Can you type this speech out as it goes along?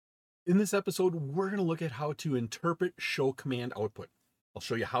In this episode, we're going to look at how to interpret show command output. I'll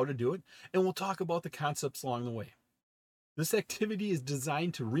show you how to do it, and we'll talk about the concepts along the way. This activity is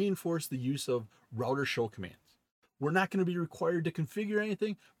designed to reinforce the use of router show commands. We're not going to be required to configure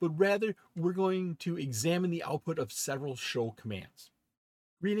anything, but rather we're going to examine the output of several show commands.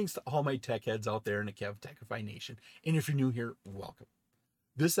 Greetings to all my tech heads out there in the KevTechify nation, and if you're new here, welcome.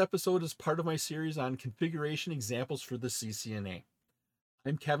 This episode is part of my series on configuration examples for the CCNA.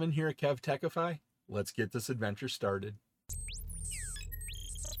 I'm Kevin here at KevTechify. Let's get this adventure started.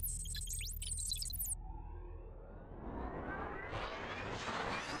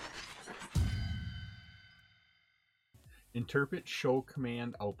 Interpret show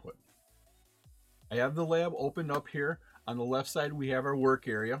command output. I have the lab opened up here. On the left side, we have our work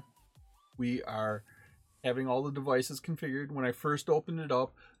area. We are having all the devices configured. When I first opened it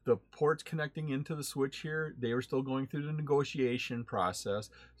up, the ports connecting into the switch here, they were still going through the negotiation process.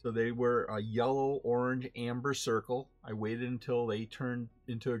 So they were a yellow, orange, amber circle. I waited until they turned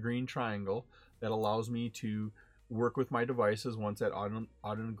into a green triangle. That allows me to work with my devices once that auto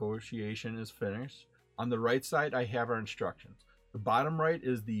negotiation is finished. On the right side, I have our instructions. The bottom right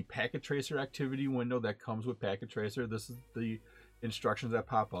is the packet tracer activity window that comes with packet tracer. This is the instructions that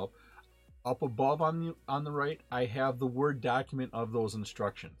pop up. Up above on the right, I have the Word document of those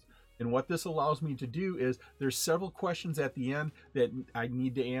instructions. And what this allows me to do is there's several questions at the end that I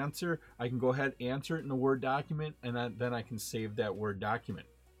need to answer. I can go ahead and answer it in the Word document, and then I can save that Word document.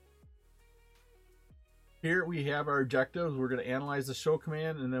 Here we have our objectives. We're going to analyze the show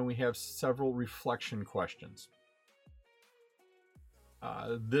command, and then we have several reflection questions.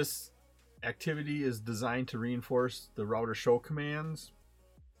 This activity is designed to reinforce the router show commands.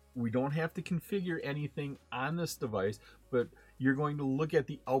 We don't have to configure anything on this device, but you're going to look at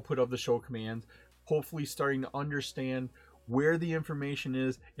the output of the show commands, hopefully starting to understand where the information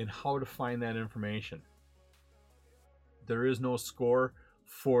is and how to find that information. There is no score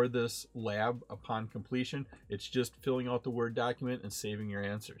for this lab upon completion. It's just filling out the Word document and saving your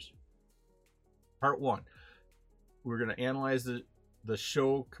answers. Part 1, we're going to analyze the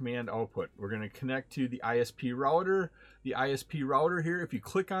show command output. We're going to connect to the ISP router. The ISP router here, if you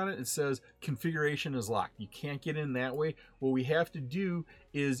click on it, it says configuration is locked. You can't get in that way. What we have to do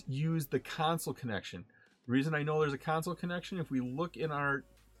is use the console connection. The reason I know there's a console connection, if we look in our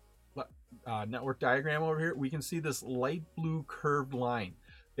network diagram over here, we can see this light blue curved line.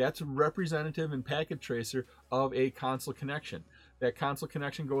 That's representative in packet tracer of a console connection. That console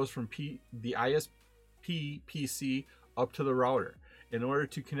connection goes from the ISP PC up to the router. In order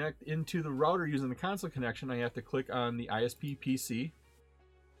to connect into the router using the console connection, I have to click on the ISP PC,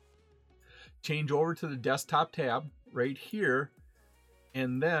 change over to the desktop tab right here,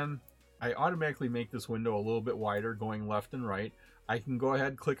 and then I automatically make this window a little bit wider going left and right. I can go ahead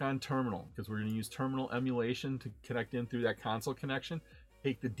and click on terminal because we're going to use terminal emulation to connect in through that console connection.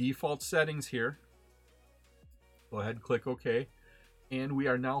 Take the default settings here, go ahead and click OK, and we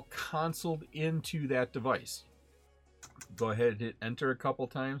are now consoled into that device. Go ahead and hit enter a couple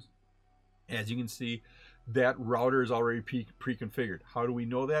times. As you can see, that router is already pre-configured. How do we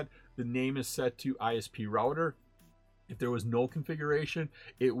know that? The name is set to ISP router. If there was no configuration,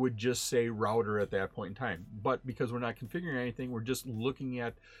 it would just say router at that point in time. But because we're not configuring anything, we're just looking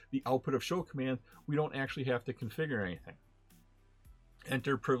at the output of show command, we don't actually have to configure anything.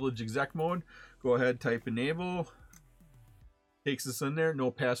 Enter privilege exec mode. Go ahead, type enable. Takes us in there,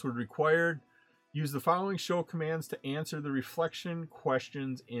 no password required. Use the following show commands to answer the reflection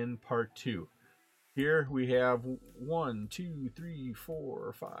questions in part 2. Here we have 1, 2, 3,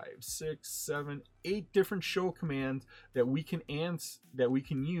 4, 5, 6, 7, 8 different show commands that we can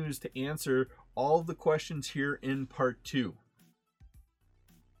use to answer all of the questions here in part 2.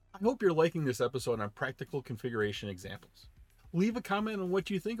 I hope you're liking this episode on practical configuration examples. Leave a comment on what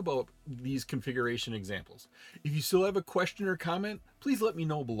you think about these configuration examples. If you still have a question or comment, please let me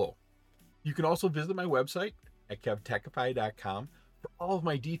know below. You can also visit my website at KevTechify.com for all of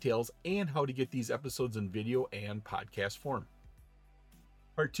my details and how to get these episodes in video and podcast form.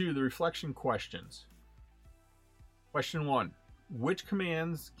 Part 2, the reflection questions. Question 1, which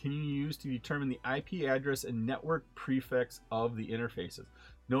commands can you use to determine the IP address and network prefix of the interfaces?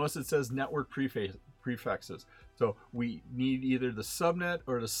 Notice it says network prefixes. So we need either the subnet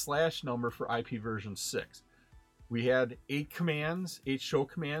or the slash number for IP version 6. We had 8 show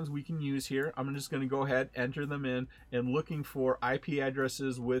commands we can use here. I'm just going to go ahead, enter them in, and looking for IP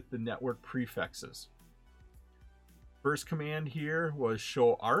addresses with the network prefixes. First command here was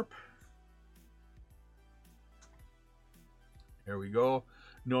show ARP. There we go.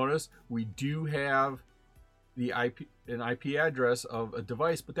 Notice we do have an IP address of a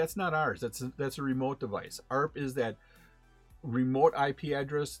device, but that's not ours. That's a remote device. ARP is that remote IP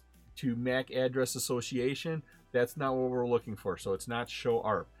address to MAC address association. That's not what we're looking for, so it's not show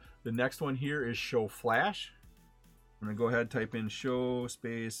ARP. The next one here is show flash. I'm going to go ahead and type in show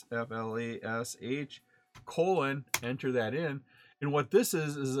space FLASH colon, enter that in. And what this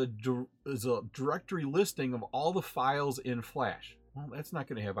is a directory listing of all the files in Flash. Well, that's not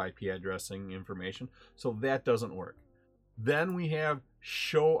going to have IP addressing information, so that doesn't work. Then we have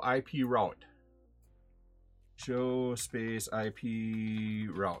show IP route. Show space IP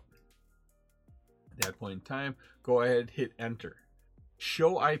route. At that point in time, go ahead, hit enter.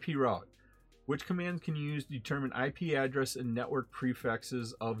 Show IP route. Which commands can you use to determine IP address and network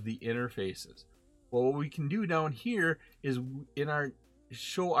prefixes of the interfaces? Well, what we can do down here is in our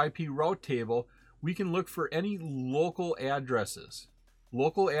show IP route table, we can look for any local addresses.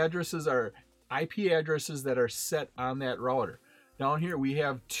 Local addresses are IP addresses that are set on that router. Down here, we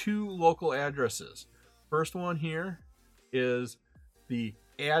have two local addresses. First one here is the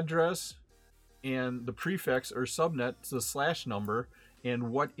address and the prefix or subnet, the slash number,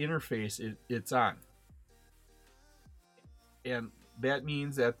 and what interface it's on. And that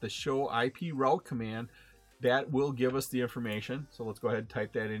means that the show IP route command, that will give us the information. So let's go ahead and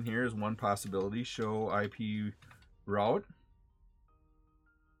type that in here as one possibility, show IP route.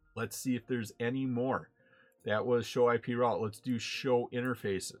 Let's see if there's any more. That was show IP route. Let's do show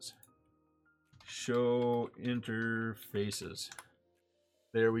interfaces. Show interfaces.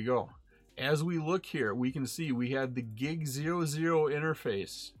 There we go. As we look here, we can see we have the gig 00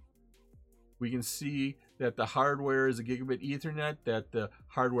 interface. We can see that the hardware is a gigabit Ethernet, that the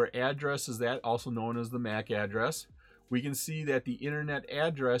hardware address is that, also known as the MAC address. We can see that the internet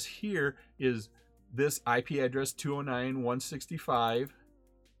address here is this IP address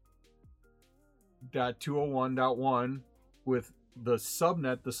 209.165.201.1 with the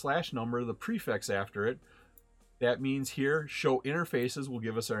subnet, the slash number, the prefix after it. That means here, show interfaces will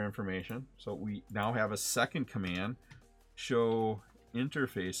give us our information. So we now have a second command, show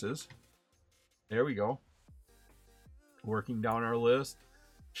interfaces. There we go. Working down our list,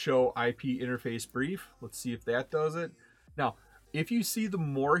 show IP interface brief. Let's see if that does it. Now, if you see the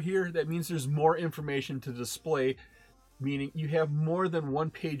more here, that means there's more information to display, meaning you have more than one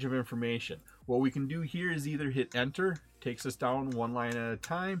page of information. What we can do here is either hit enter, takes us down one line at a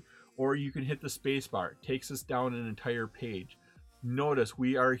time, or you can hit the space bar, takes us down an entire page. Notice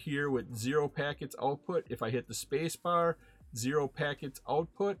we are here with 0 packets output. If I hit the space bar, 0 packets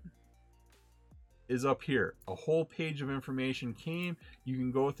output is up here. A whole page of information came. You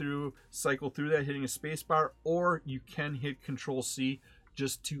can go through, cycle through that hitting a space bar, or you can hit Control C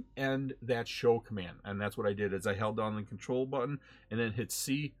just to end that show command. And that's what I did, is I held down the control button and then hit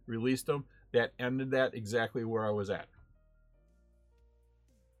C, released them. That ended that exactly where I was at.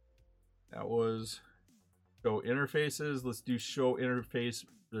 That was show interfaces. Let's do show interface,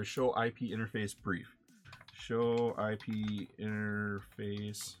 the show IP interface brief. Show IP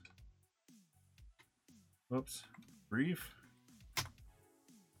interface, oops, brief.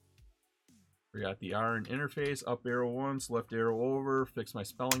 We got the R in interface, up arrow once, left arrow over, fix my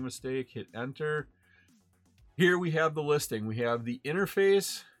spelling mistake, hit enter. Here we have the listing. We have the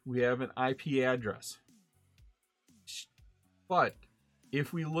interface, we have an IP address. But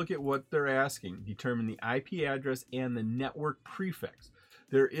if we look at what they're asking, determine the IP address and the network prefix.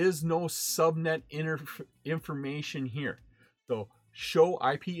 There is no subnet information here. So show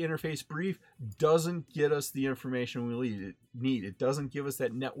IP interface brief doesn't get us the information we need. It doesn't give us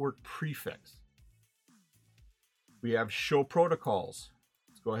that network prefix. We have show protocols.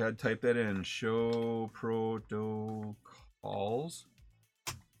 Let's go ahead and type that in. Show protocols.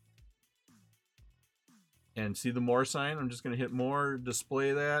 And see the more sign? I'm just going to hit more,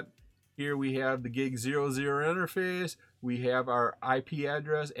 display that. Here we have the gig 00 interface. We have our IP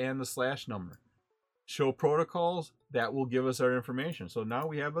address and the slash number. Show protocols, that will give us our information. So now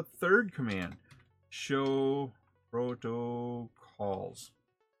we have a third command, show protocols.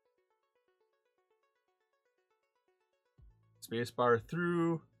 Spacebar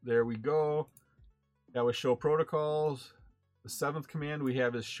through, there we go. That was show protocols. The seventh command we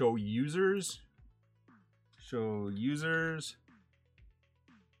have is show users. Show users.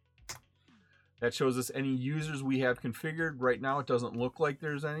 That shows us any users we have configured. Right now it doesn't look like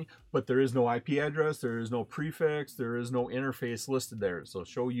there's any, but there is no IP address, there is no prefix, there is no interface listed there. So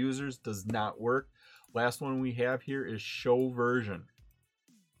show users does not work. Last one we have here is show version.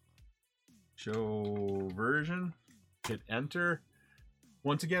 Show version, hit enter.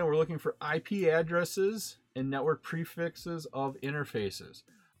 Once again, we're looking for IP addresses and network prefixes of interfaces.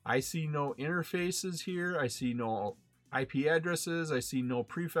 I see no interfaces here. I see no IP addresses. I see no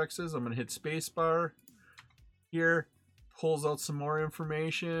prefixes. I'm going to hit spacebar here. Pulls out some more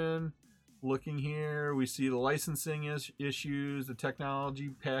information. Looking here, we see the licensing issues, the technology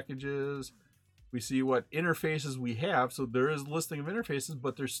packages. We see what interfaces we have. So there is a listing of interfaces,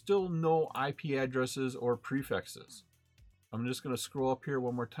 but there's still no IP addresses or prefixes. I'm just going to scroll up here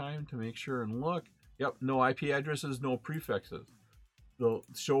one more time to make sure and look. Yep, no IP addresses, no prefixes. The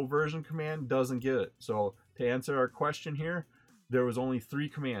show version command doesn't get it. So to answer our question here, there was only 3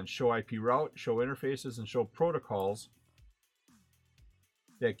 commands: show IP route, show interfaces, and show protocols,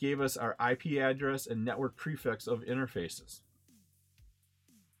 that gave us our IP address and network prefix of interfaces.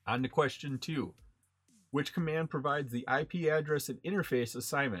 On to question 2. Which command provides the IP address and interface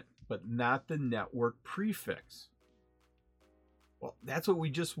assignment, but not the network prefix? Well, that's what we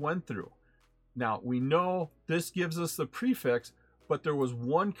just went through. Now, we know this gives us the prefix, but there was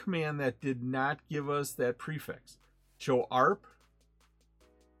one command that did not give us that prefix. Show ARP.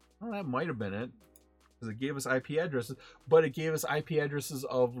 Well, that might have been it, because it gave us IP addresses, but it gave us IP addresses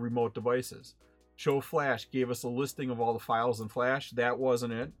of remote devices. Show Flash gave us a listing of all the files in Flash. That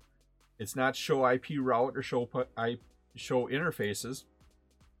wasn't it. It's not show IP route or show interfaces,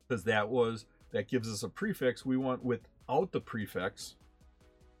 because that gives us a prefix. We want without the prefix.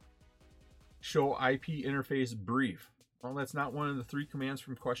 Show IP interface brief. Well, that's not one of the 3 commands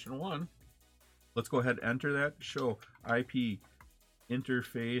from question 1. Let's go ahead and enter that. Show IP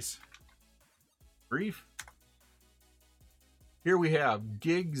interface brief. Here we have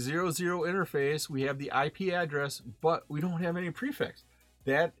gig 00 interface. We have the IP address, but we don't have any prefix.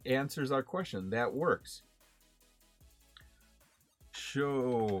 That answers our question. That works.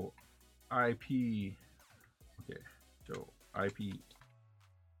 Show IP. Okay. Show IP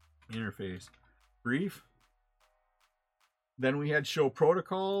interface brief. Then we had show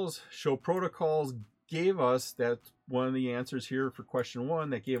protocols. Show protocols gave us, that's one of the answers here for question 1,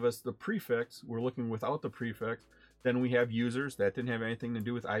 that gave us the prefix. We're looking without the prefix. Then we have users. That didn't have anything to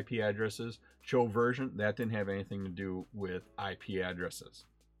do with IP addresses. Show version. That didn't have anything to do with IP addresses.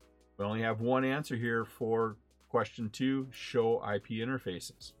 We only have one answer here for question 2, show IP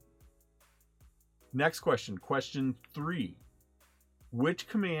interfaces. Next question, question 3. Which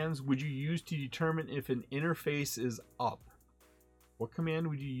commands would you use to determine if an interface is up? What command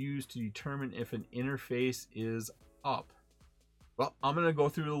would you use to determine if an interface is up? Well, I'm going to go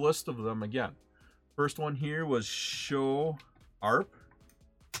through the list of them again. First one here was show ARP.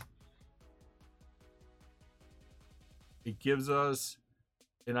 It gives us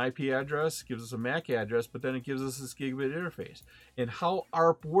an IP address, gives us a MAC address, but then it gives us this gigabit interface. And how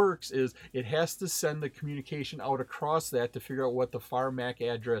ARP works is it has to send the communication out across that to figure out what the FAR MAC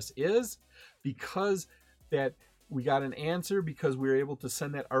address is. Because that we got an answer, because we were able to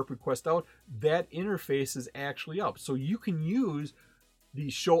send that ARP request out, that interface is actually up. So you can use the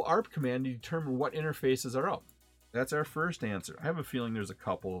show ARP command to determine what interfaces are up. That's our first answer. I have a feeling there's a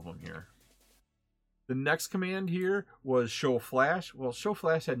couple of them here. The next command here was show Flash. Well, show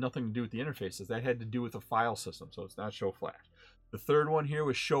Flash had nothing to do with the interfaces. That had to do with the file system, so it's not show Flash. The third one here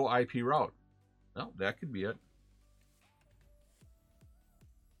was show IP route. Well, that could be it.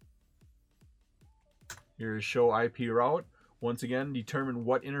 Here's show IP route. Once again, determine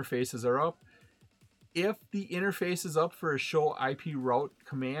what interfaces are up. If the interface is up for a show IP route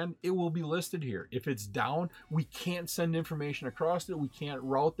command, it will be listed here. If it's down, we can't send information across it. We can't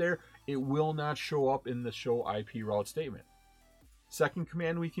route there. It will not show up in the show IP route statement. Second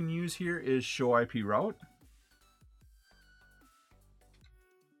command we can use here is show IP route.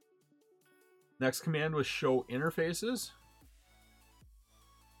 Next command was show interfaces.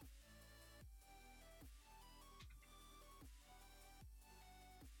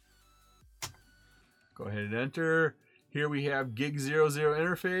 Go ahead and enter. Here we have gig 00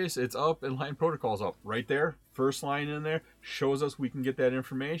 interface. It's up and line protocols up. Right there, first line in there, shows us we can get that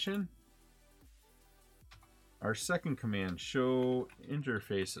information. Our second command, show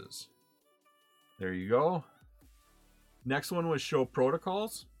interfaces. There you go. Next one was show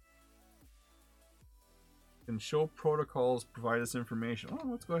protocols. And show protocols provide us information. Oh,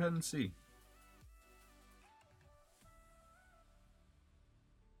 let's go ahead and see.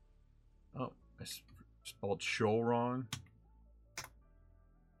 Oh, I spelled show wrong.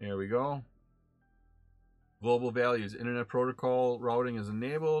 There we go. Global values. Internet protocol routing is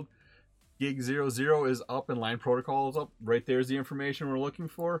enabled. Gig 00 is up and line protocol is up. Right there's the information we're looking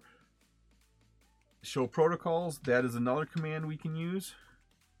for. Show protocols. That is another command we can use.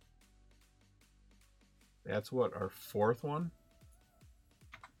 That's what, our fourth one?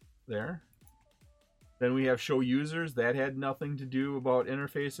 There. Then we have show users. That had nothing to do about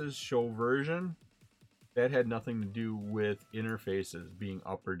interfaces. Show version. That had nothing to do with interfaces being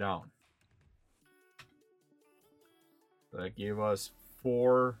up or down. So that gave us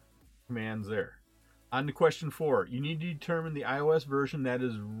 4 commands there. On to question 4. You need to determine the iOS version that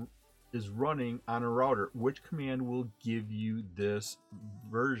is running on a router. Which command will give you this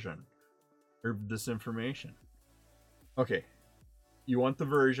version or this information? Okay, you want the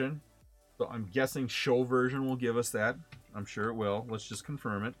version. So I'm guessing show version will give us that. I'm sure it will. Let's just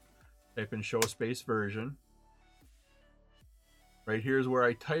confirm it. Type in show space version. Right here is where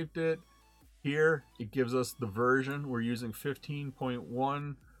I typed it. Here it gives us the version. We're using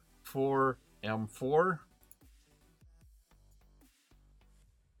 15.14 M4.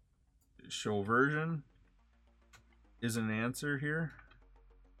 Show version is an answer here.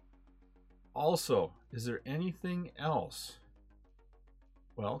 Also, is there anything else?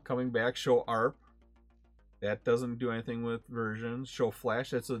 Well, coming back, show ARP. That doesn't do anything with versions. Show flash,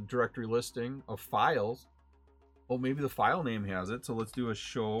 that's a directory listing of files. Oh, maybe the file name has it. So let's do a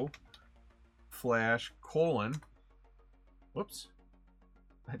show flash colon. Whoops.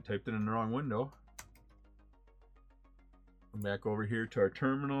 I typed it in the wrong window. Come back over here to our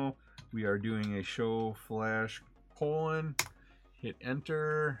terminal. We are doing a show flash colon. Hit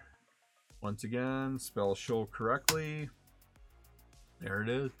enter. Once again, spell show correctly. There it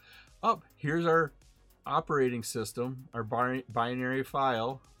is. Up, here's our operating system, our binary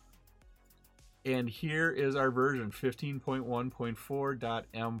file. And here is our version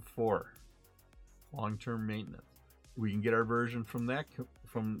 15.1.4.m4. Long-term maintenance. We can get our version from that,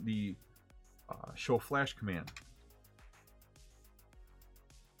 from the show flash command.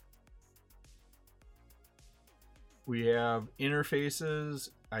 We have interfaces,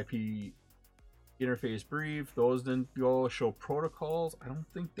 IP interface brief. Those didn't go. Show protocols. I don't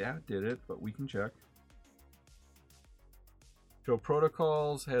think that did it, but we can check. Show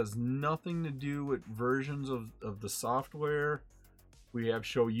protocols has nothing to do with versions of the software. We have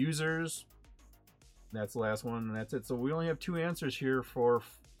show users. That's the last one, and that's it. So we only have 2 answers here for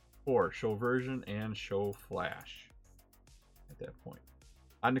 4, show version and show flash at that point.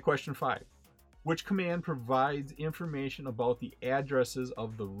 On to question 5. Which command provides information about the addresses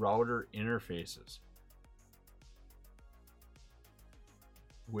of the router interfaces?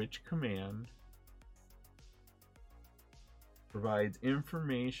 Which command provides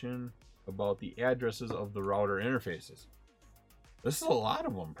information about the addresses of the router interfaces? This is a lot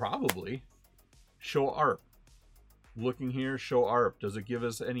of them, probably. Show ARP. Looking here, show ARP. Does it give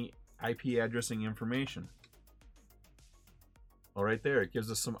us any IP addressing information? Well, right there, it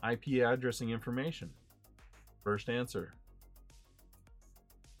gives us some IP addressing information. First answer.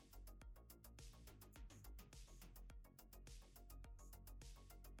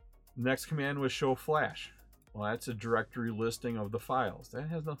 Next command was show flash. Well, that's a directory listing of the files. That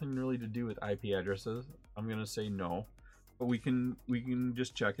has nothing really to do with IP addresses. I'm going to say no, but we can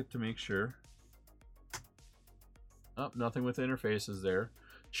just check it to make sure. Oh, nothing with interfaces there.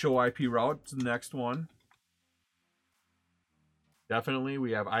 Show IP route is the next one. Definitely,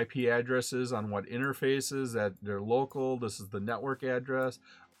 we have IP addresses on what interfaces, that they're local. This is the network address.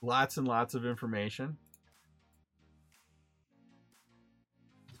 Lots and lots of information.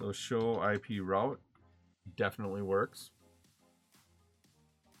 So show IP route definitely works.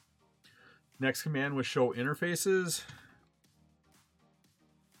 Next command was show interfaces.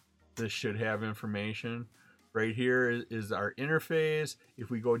 This should have information. Right here is our interface. If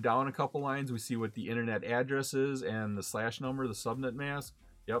we go down a couple lines, we see what the internet address is and the slash number, the subnet mask.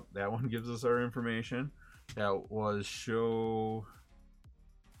 Yep, that one gives us our information. That was show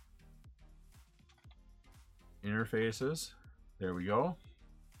interfaces. There we go.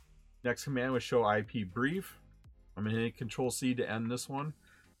 Next command was show IP brief. I'm going to hit Control C to end this one.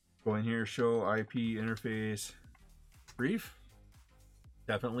 Go in here, show IP interface brief.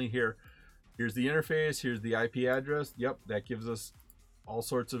 Definitely here. Here's the interface, here's the IP address. Yep, that gives us all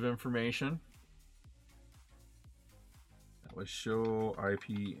sorts of information. That was show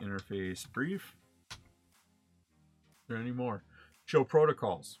IP interface brief. Is there any more? Show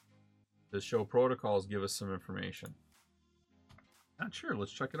protocols. Does show protocols give us some information? Not sure,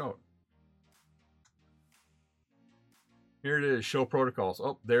 let's check it out. Here it is, show protocols.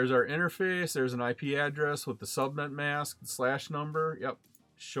 Oh, there's our interface. There's an IP address with the subnet mask, the slash number. Yep,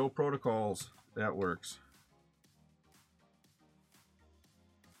 show protocols. That works.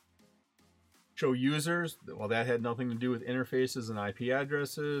 Show users. Well, that had nothing to do with interfaces and IP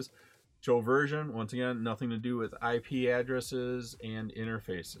addresses. Show version. Once again, nothing to do with IP addresses and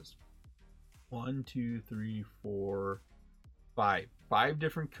interfaces. 1, 2, 3, 4, 5. 5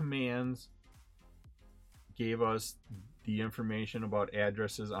 different commands gave us the information about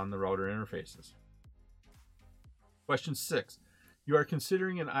addresses on the router interfaces. Question 6. You are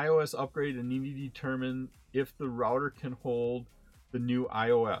considering an iOS upgrade and need to determine if the router can hold the new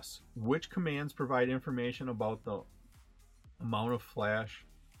iOS. Which commands provide information about the amount of flash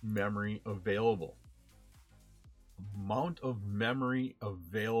memory available? Amount of memory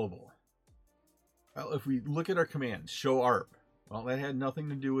available. Well, if we look at our commands, show ARP, well, that had nothing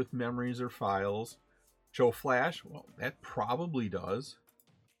to do with memories or files. Show flash, well, that probably does.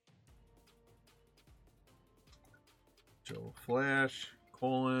 Show flash,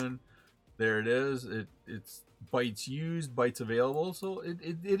 colon, there it is. It's bytes used, bytes available. So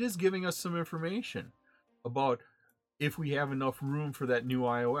it is giving us some information about if we have enough room for that new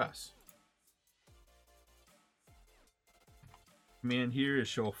iOS. Command here is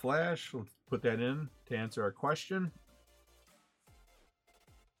show flash. Let's put that in to answer our question.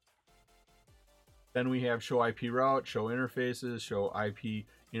 Then we have show IP route, show interfaces, show IP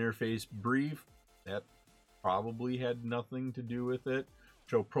interface brief. That probably had nothing to do with it.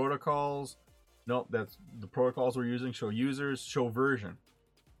 Show protocols. Nope, that's the protocols we're using. Show users, show version.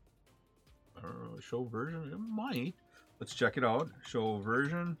 Show version, it might. Let's check it out. Show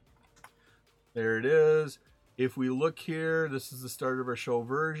version. There it is. If we look here, this is the start of our show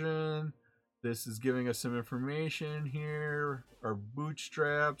version. This is giving us some information here. Our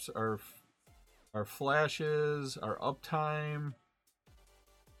bootstraps, our flashes, our uptime,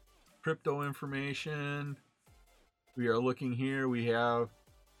 crypto information. We are looking here. We have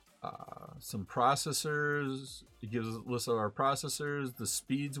some processors. It gives us a list of our processors, the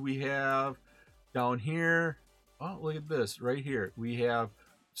speeds we have. Down here, oh, look at this right here. We have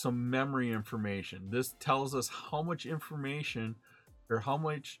some memory information. This tells us how much information or how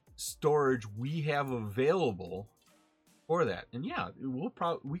much storage we have available for that. And yeah,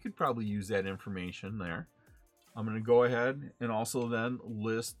 we could probably use that information there. I'm going to go ahead and also then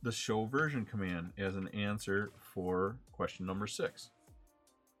list the show version command as an answer for question number 6.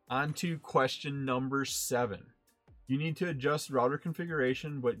 On to question number 7. You need to adjust router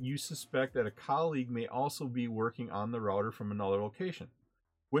configuration, but you suspect that a colleague may also be working on the router from another location.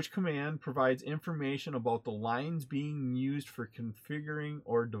 Which command provides information about the lines being used for configuring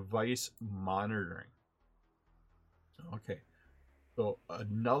or device monitoring? Okay, so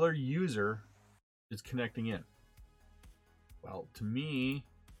another user is connecting in. Well, to me,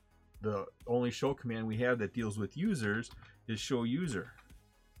 the only show command we have that deals with users is show user.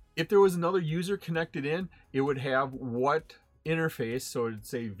 If there was another user connected in, it would have what interface, so it would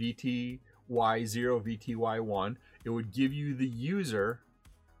say VTY0, VTY1. It would give you the user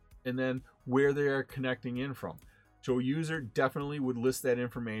and then where they are connecting in from. Show user definitely would list that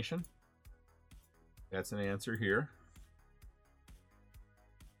information. That's an answer here.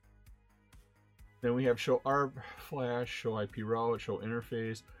 Then we have show ARP, flash, show IP route, show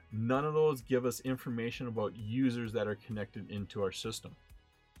interface. None of those give us information about users that are connected into our system.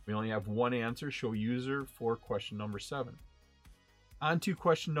 We only have one answer, show user, for question number 7. On to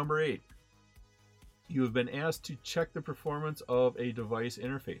question number 8. You have been asked to check the performance of a device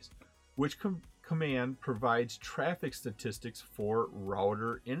interface. Which command provides traffic statistics for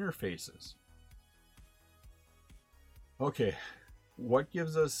router interfaces? Okay, what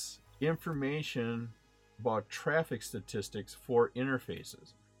gives us information about traffic statistics for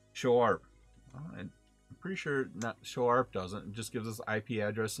interfaces? Show ARP. I'm pretty sure not show ARP doesn't. It just gives us IP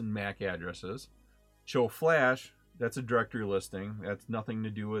address and MAC addresses. Show flash, that's a directory listing. That's nothing to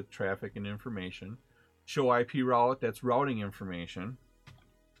do with traffic and information. Show IP route, that's routing information.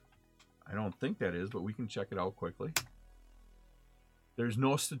 I don't think that is, but we can check it out quickly. There's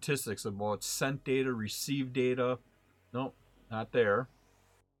no statistics about sent data, received data. Nope, not there.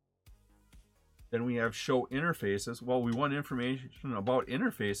 Then we have show interfaces. Well, we want information about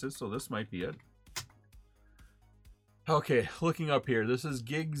interfaces, so this might be it. Okay, looking up here, this is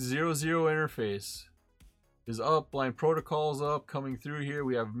gig 00 interface is up, line protocols up, coming through here.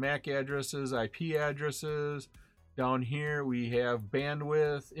 We have MAC addresses, IP addresses. Down here we have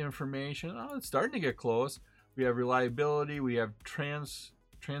bandwidth information. Oh, it's starting to get close. We have reliability. We have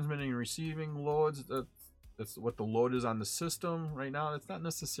transmitting and receiving loads. That's what the load is on the system right now. That's not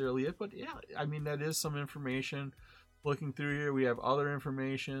necessarily it, but yeah, I mean, that is some information. Looking through here, we have other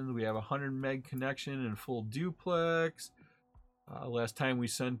information. We have 100 meg connection in full duplex. Last time we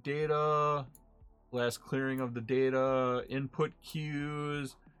sent data. Last clearing of the data. Input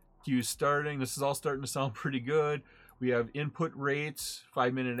queues. Queues starting. This is all starting to sound pretty good. We have input rates,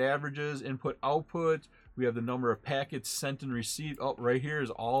 5-minute averages, input output. We have the number of packets sent and received. Oh, right here is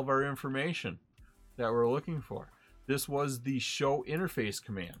all of our information that we're looking for. This was the show interface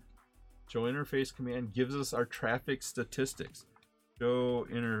command. Show interface command gives us our traffic statistics. Show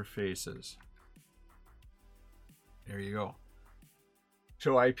interfaces. There you go.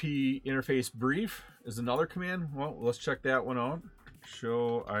 Show IP interface brief is another command. Well, let's check that one out.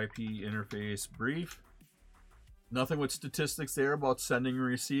 Show IP interface brief. Nothing with statistics there about sending and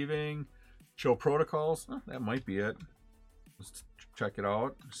receiving. Show protocols. Oh, that might be it. Let's check it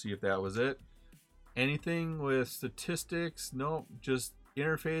out. See if that was it. Anything with statistics? Nope. Just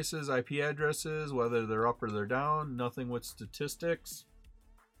interfaces, IP addresses, whether they're up or they're down. Nothing with statistics.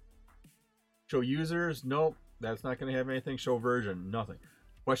 Show users? Nope. That's not going to have anything. Show version? Nothing.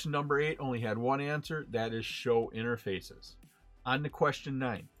 Question number 8 only had one answer. That is show interfaces. On to question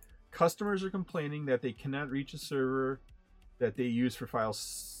 9. Customers are complaining that they cannot reach a server that they use for file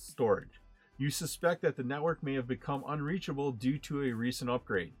storage. You suspect that the network may have become unreachable due to a recent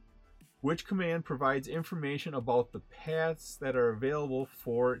upgrade. Which command provides information about the paths that are available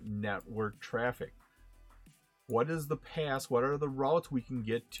for network traffic? What is the paths? What are the routes we can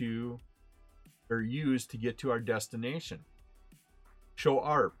get to or use to get to our destination? Show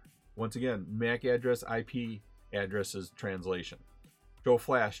ARP. Once again, MAC address, IP addresses translation. Show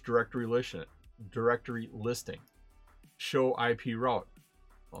flash, directory listing. Show IP route.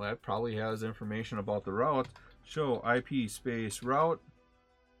 Well, that probably has information about the route. Show IP space route.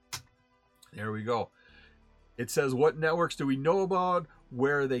 There we go. It says what networks do we know about?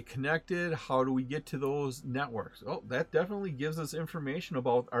 Where are they connected? How do we get to those networks? Oh, that definitely gives us information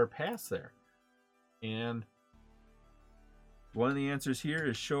about our paths there. And one of the answers here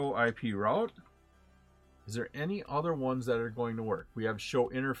is show IP route. Is there any other ones that are going to work? We have show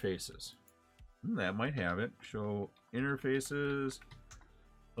interfaces. That might have it. Show interfaces.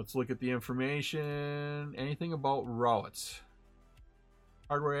 Let's look at the information. Anything about routes?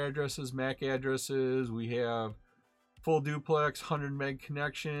 Hardware addresses, MAC addresses. We have full duplex, 100 meg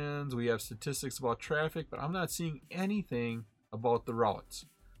connections. We have statistics about traffic, but I'm not seeing anything about the routes.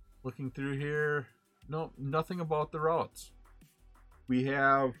 Looking through here, no, nothing about the routes. We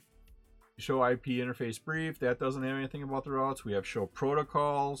have show IP interface brief. That doesn't have anything about the routes. We have show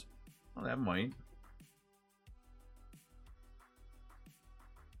protocols. Well, that might.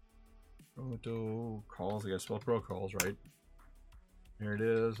 Protocols. I gotta spell protocols right. There it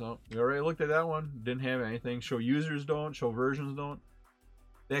is. Oh, we already looked at that one. Didn't have anything. Show users don't. Show versions don't.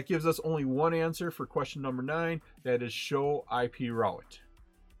 That gives us only one answer for question number 9. That is show IP route.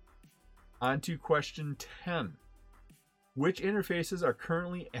 On to question 10. Which interfaces are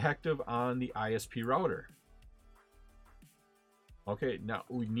currently active on the ISP router? Okay, now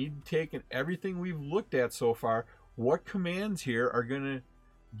we need to take in everything we've looked at so far. What commands here are going to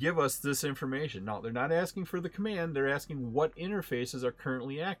give us this information? Now, they're not asking for the command. They're asking what interfaces are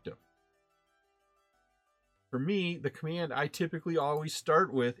currently active. For me, the command I typically always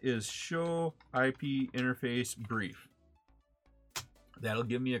start with is show IP interface brief. That'll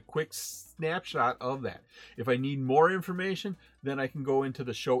give me a quick snapshot of that. If I need more information, then I can go into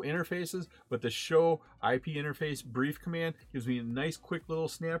the show interfaces, but the show IP interface brief command gives me a nice quick little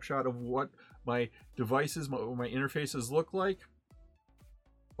snapshot of what my devices, my interfaces look like.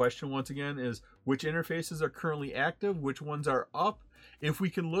 Question once again is which interfaces are currently active, which ones are up. If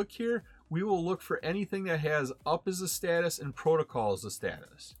we can look here, we will look for anything that has up as a status and protocol as a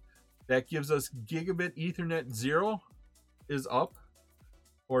status. That gives us gigabit Ethernet 0 is up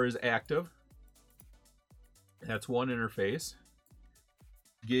or is active. That's one interface.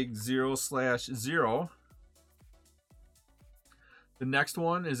 Gig 0/0. The next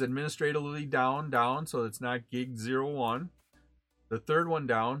one is administratively down, so it's not gig 01. The third one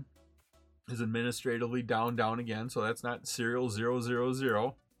down is administratively down again, so that's not serial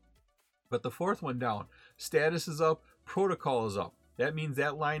 000. But the fourth one down, status is up, protocol is up. That means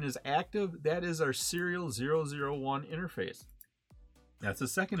that line is active. That is our serial 001 interface. That's the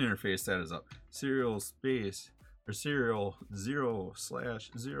second interface that is up. Serial space or serial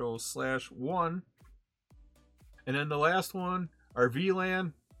 0/0/1. And then the last one, our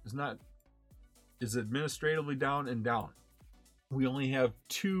VLAN is administratively down and down. We only have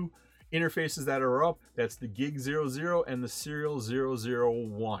 2 interfaces that are up. That's the gig 00 and the serial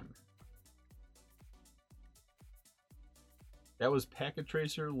 001. That was Packet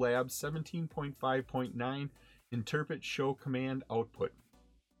Tracer Lab 17.5.9. Interpret show command output.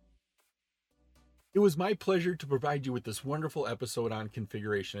 It was my pleasure to provide you with this wonderful episode on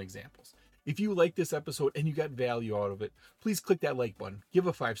configuration examples. If you like this episode and you got value out of it, please click that like button, give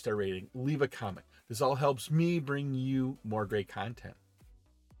a 5-star rating, leave a comment. This all helps me bring you more great content.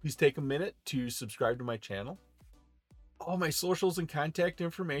 Please take a minute to subscribe to my channel. All my socials and contact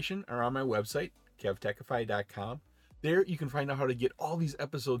information are on my website, KevTechify.com. There you can find out how to get all these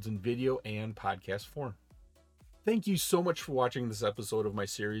episodes in video and podcast form. Thank you so much for watching this episode of my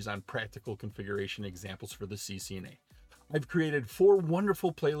series on practical configuration examples for the CCNA. I've created 4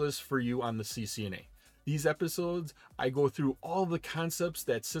 wonderful playlists for you on the CCNA. These episodes, I go through all the concepts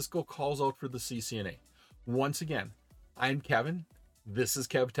that Cisco calls out for the CCNA. Once again, I'm Kevin. This is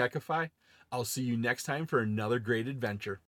KevTechify. I'll see you next time for another great adventure.